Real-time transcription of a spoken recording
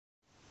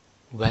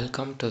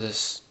Welcome to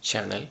this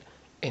channel.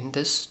 In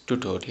this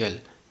tutorial,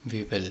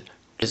 we will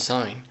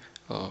design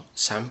a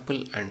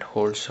sample and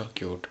hold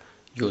circuit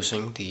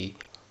using the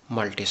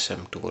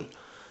Multisim tool.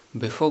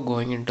 Before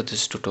going into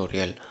this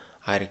tutorial,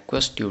 I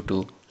request you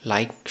to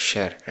like,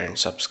 share and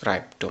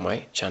subscribe to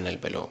my channel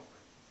below.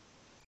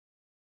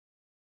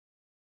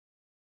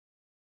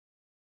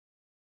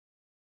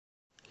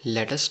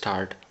 Let us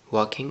start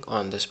working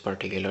on this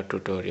particular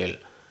tutorial.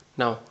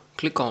 Now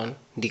click on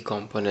the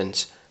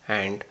components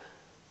and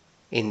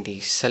in the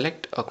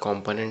select a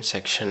component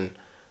section,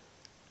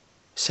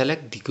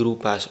 select the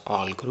group as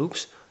all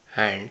groups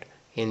and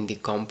in the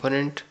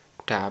component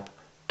tab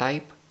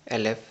type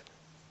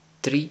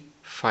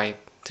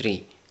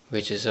LF353,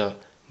 which is a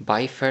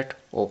BiFET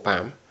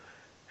op-amp,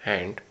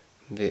 and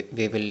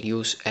we will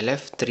use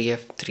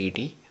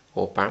LF3F3D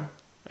op-amp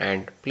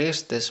and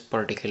place this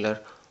particular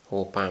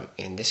op-amp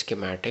in the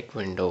schematic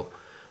window.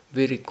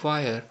 We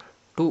require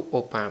two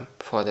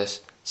op-amp for this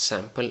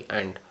sample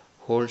and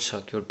hold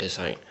circuit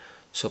design.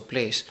 So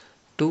place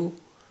two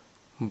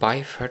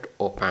BiFET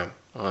op-amp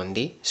on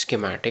the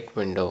schematic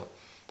window.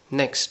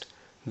 Next,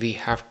 we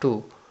have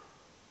to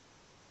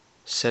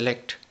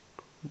select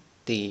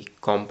the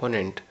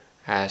component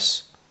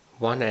as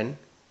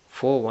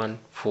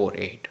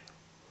 1N4148,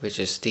 which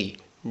is the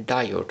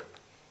diode.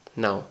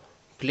 Now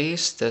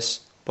place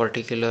this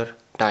particular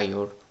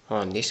diode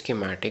on the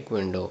schematic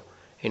window.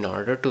 In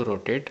order to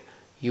rotate,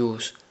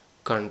 use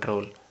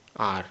Ctrl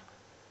R.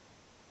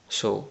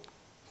 So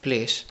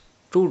place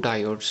two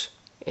diodes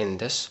in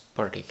this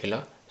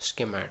particular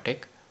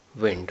schematic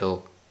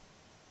window.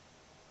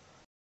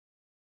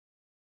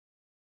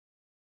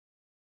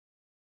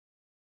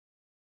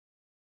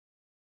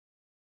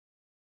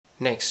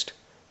 Next,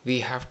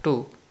 we have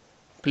to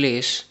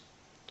place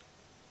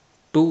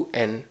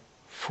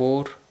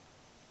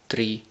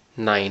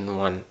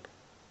 2N4391.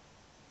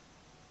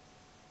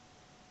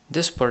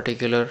 This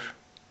particular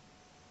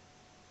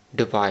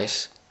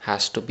device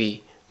has to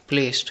be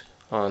placed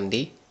on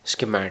the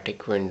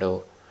schematic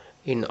window.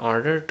 In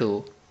order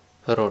to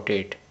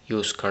rotate,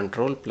 use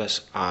Ctrl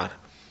plus R,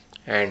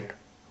 and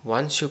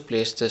once you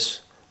place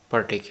this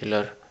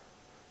particular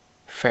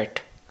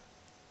FET,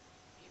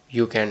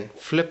 you can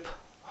flip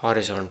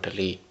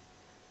horizontally.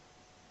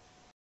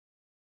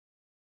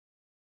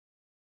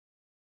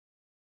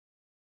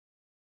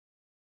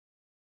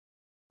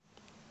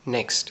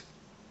 Next,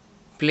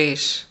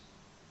 place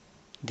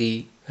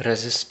the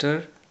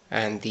resistor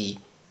and the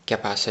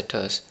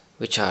capacitors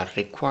which are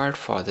required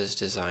for this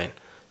design.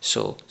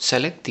 So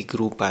select the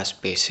group as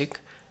basic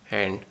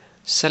and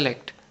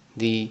select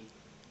the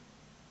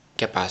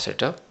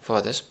capacitor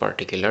for this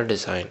particular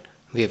design.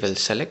 We will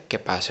select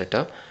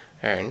capacitor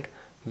and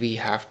we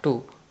have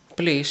to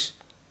place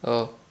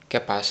a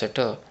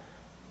capacitor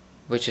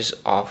which is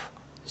of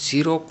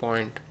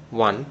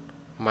 0.1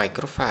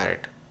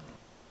 microfarad,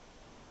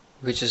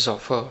 which is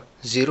of a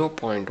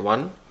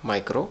 0.1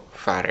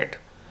 microfarad.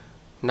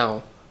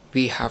 Now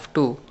we have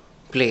to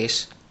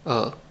place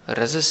a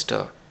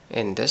resistor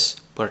in this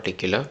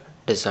particular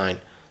design.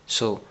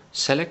 So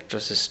select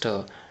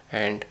resistor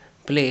and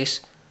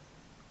place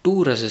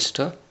two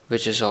resistor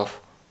which is of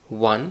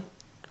 1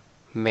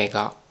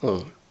 mega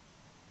ohm.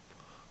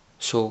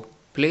 So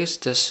place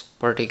this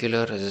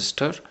particular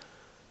resistor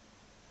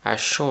as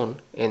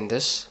shown in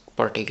this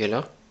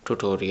particular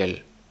tutorial.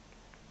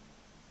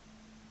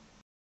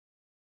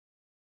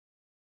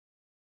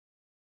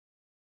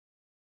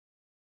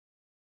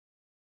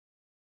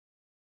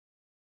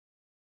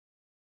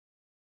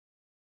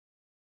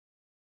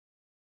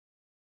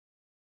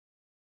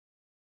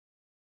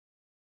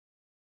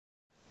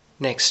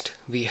 Next,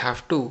 we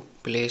have to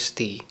place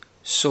the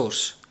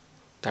source,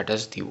 that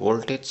is the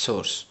voltage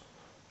source,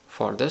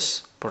 for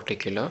this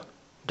particular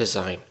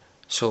design.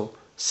 So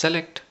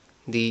select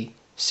the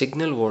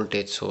signal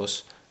voltage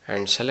source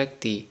and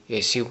select the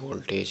AC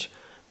voltage.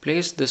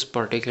 Place this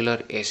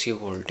particular AC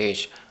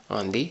voltage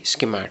on the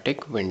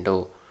schematic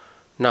window.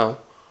 Now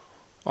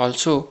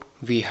also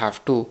we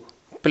have to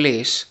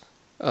place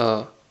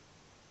a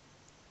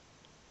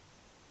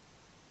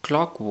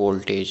clock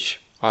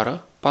voltage or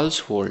a pulse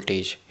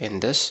voltage in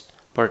this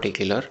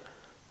particular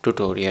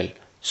tutorial.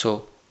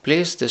 So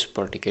place this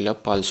particular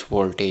pulse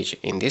voltage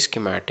in the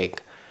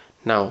schematic.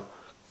 Now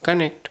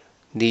connect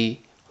the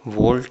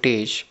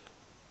voltage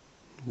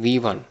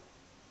V1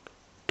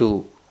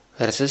 to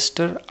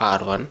resistor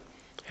R1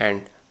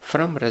 and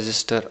from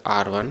resistor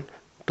R1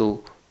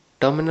 to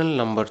terminal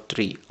number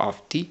 3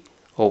 of the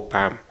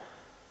op-amp.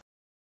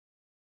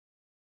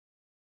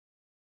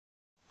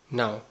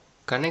 Now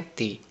connect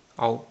the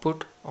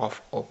output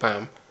of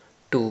op-amp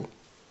to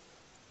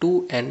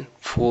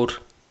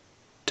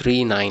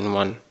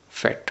 2N4391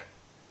 FET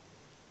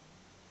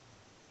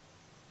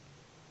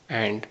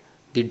and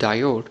the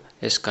diode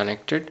is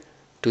connected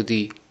to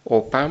the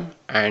op-amp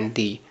and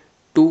the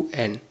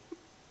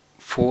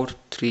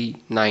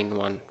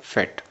 2N4391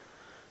 FET.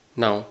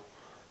 Now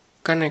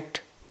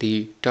connect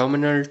the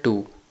terminal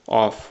 2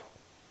 of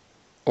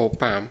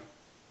op-amp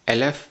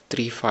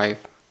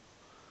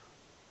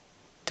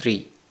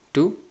LF353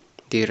 to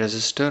the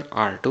resistor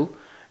R2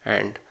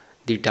 and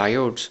the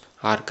diodes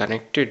are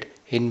connected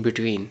in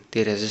between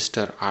the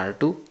resistor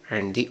R2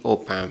 and the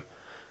op-amp.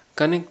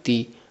 Connect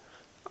the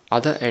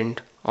other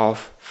end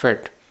of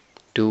FET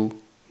to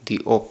the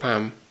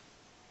op-amp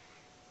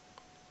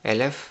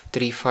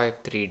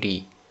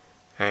LF353D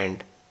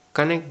and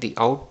connect the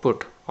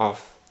output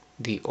of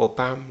the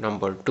op-amp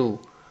number 2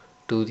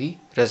 to the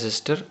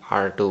resistor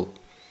R2.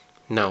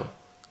 Now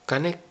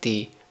connect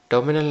the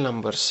terminal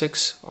number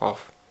 6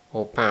 of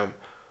op-amp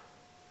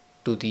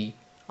to the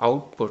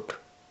output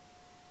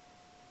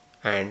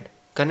and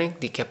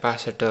connect the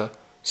capacitor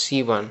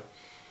C1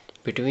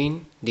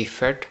 between the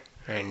FET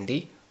and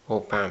the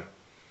op-amp.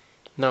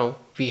 Now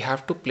we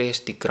have to place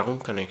the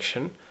ground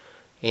connection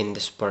in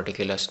this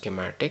particular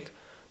schematic.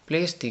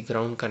 Place the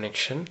ground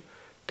connection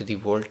to the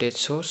voltage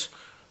source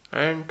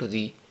and to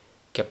the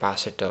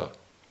capacitor.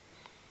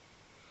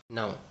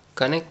 Now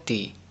connect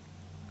the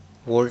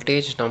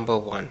voltage number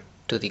 1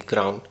 to the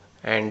ground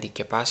and the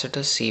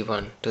capacitor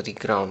C1 to the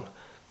ground.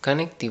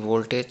 Connect the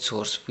voltage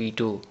source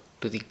V2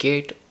 to the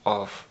gate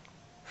of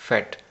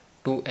FET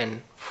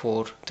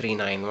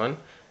 2N4391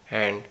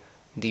 and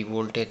the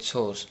voltage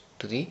source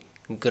to the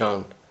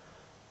ground.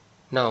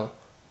 Now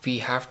we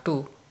have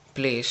to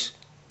place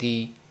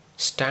the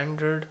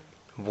standard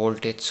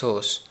voltage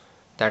source,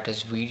 that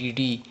is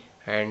VDD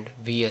and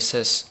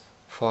VSS,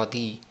 for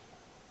the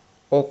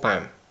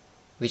op-amp,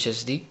 which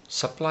is the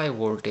supply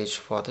voltage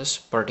for this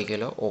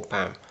particular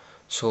op-amp.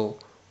 So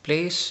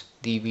place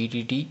the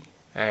VDD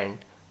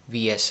and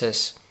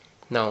VSS.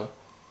 Now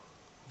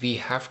we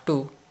have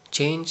to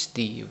change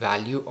the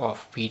value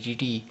of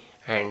VDD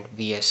and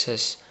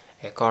VSS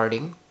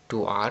according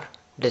to our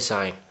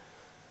design.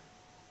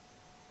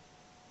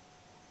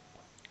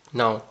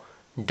 Now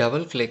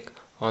double click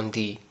on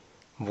the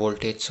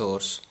voltage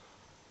source.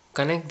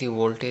 Connect the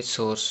voltage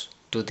source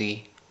to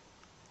the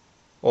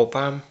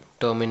op-amp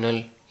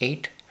terminal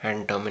 8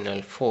 and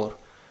terminal 4.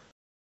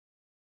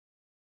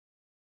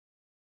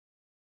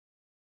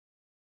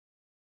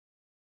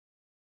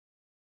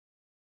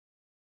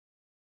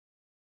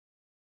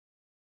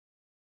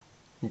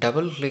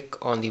 Double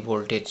click on the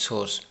voltage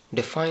source.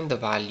 Define the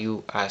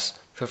value as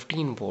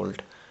 15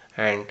 volt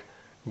and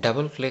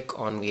double click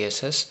on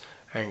VSS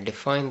and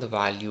define the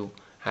value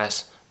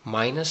as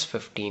minus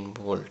 15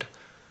 volt.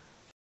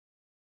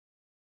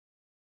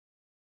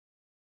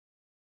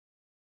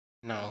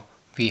 Now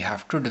we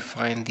have to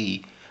define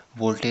the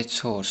voltage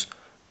source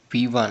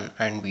V1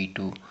 and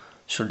V2.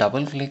 So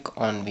double click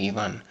on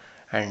V1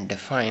 and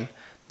define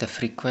the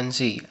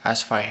frequency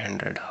as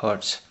 500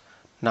 Hz.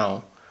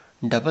 Now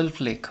double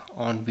click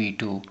on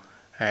V2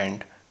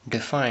 and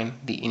define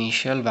the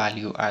initial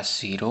value as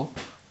 0,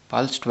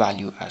 pulsed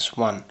value as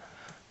 1.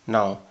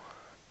 Now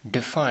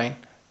define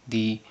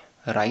the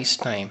rise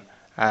time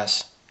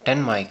as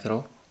 10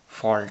 micro,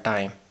 fall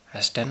time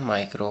as 10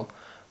 micro,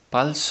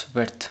 pulse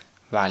width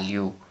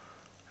value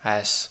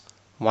as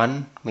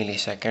 1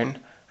 millisecond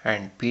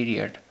and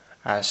period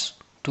as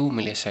 2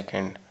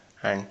 millisecond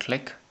and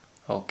click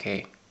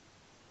OK.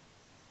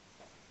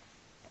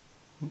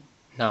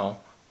 Now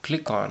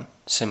click on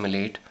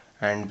simulate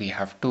and we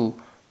have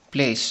to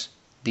place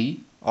the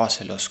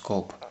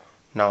oscilloscope.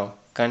 Now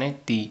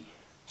connect the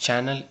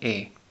channel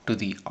A to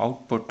the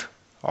output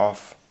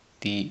of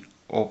the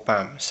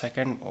op-amp,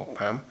 second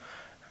op-amp,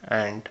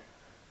 and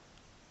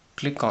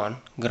click on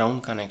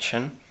ground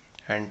connection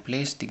and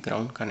place the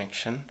ground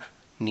connection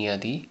near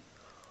the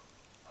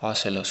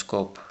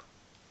oscilloscope.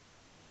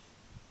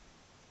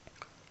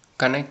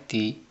 Connect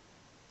the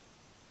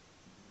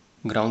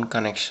ground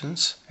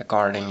connections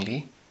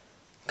accordingly.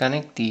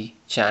 Connect the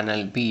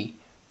channel B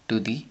to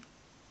the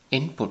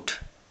input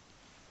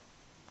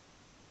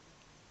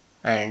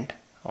and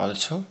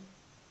also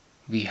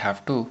we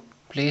have to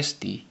place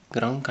the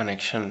ground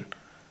connection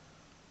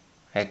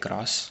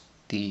across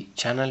the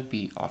channel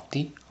B of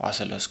the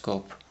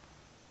oscilloscope.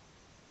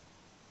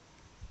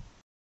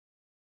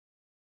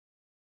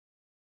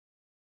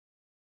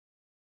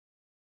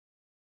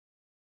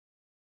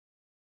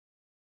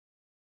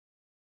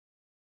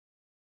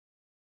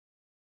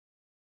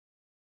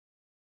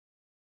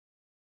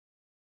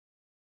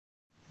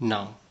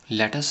 Now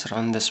let us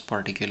run this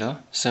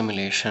particular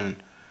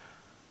simulation.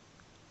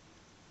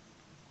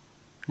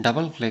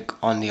 Double click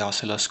on the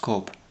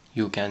oscilloscope.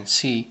 You can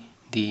see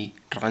the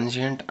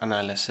transient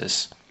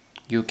analysis.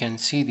 You can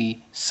see the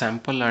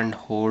sample and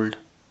hold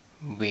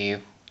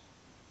waveform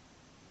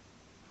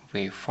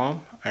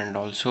and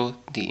also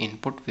the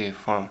input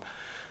waveform.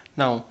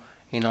 Now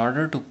in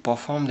order to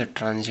perform the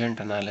transient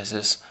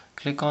analysis,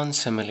 click on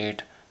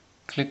simulate,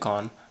 click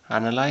on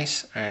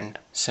analyze and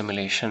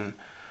simulation.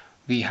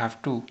 We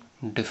have to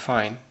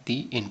define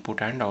the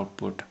input and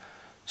output.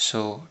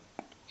 So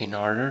in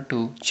order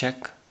to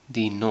check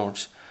the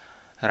nodes,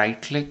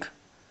 right click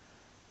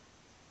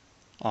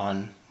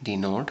on the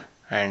node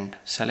and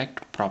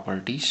select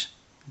properties.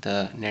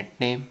 The net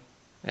name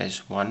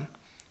is 1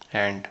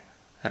 and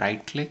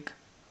right click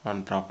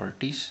on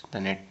properties.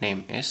 The net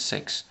name is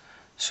 6.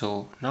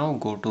 So now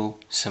go to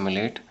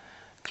simulate,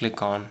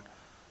 click on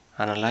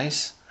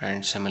analyze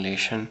and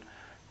simulation,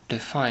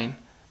 define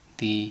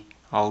the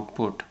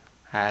output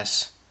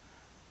as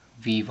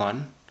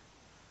V1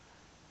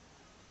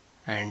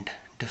 and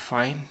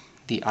define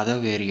the other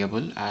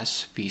variable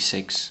as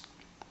V6.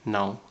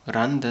 Now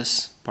run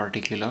this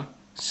particular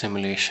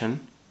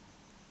simulation.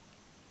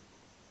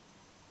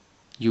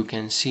 You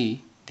can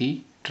see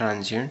the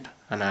transient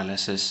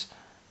analysis.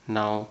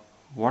 Now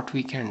what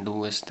we can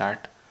do is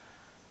that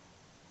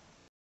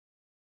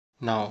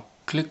now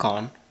click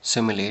on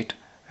simulate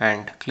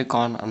and click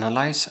on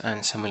analyze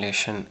and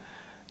simulation.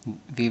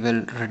 We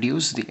will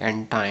reduce the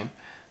end time.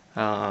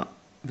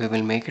 We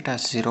will make it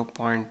as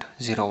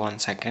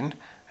 0.01 second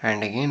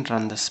and again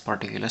run this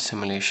particular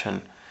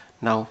simulation.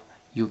 Now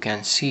you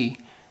can see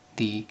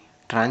the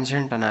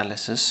transient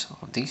analysis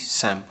of the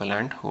sample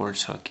and hold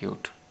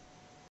circuit.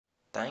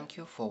 Thank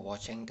you for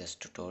watching this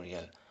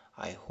tutorial.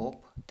 I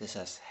hope this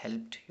has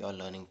helped your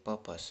learning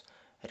purpose.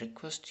 I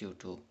request you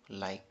to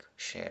like,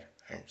 share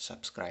and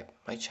subscribe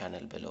my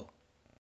channel below.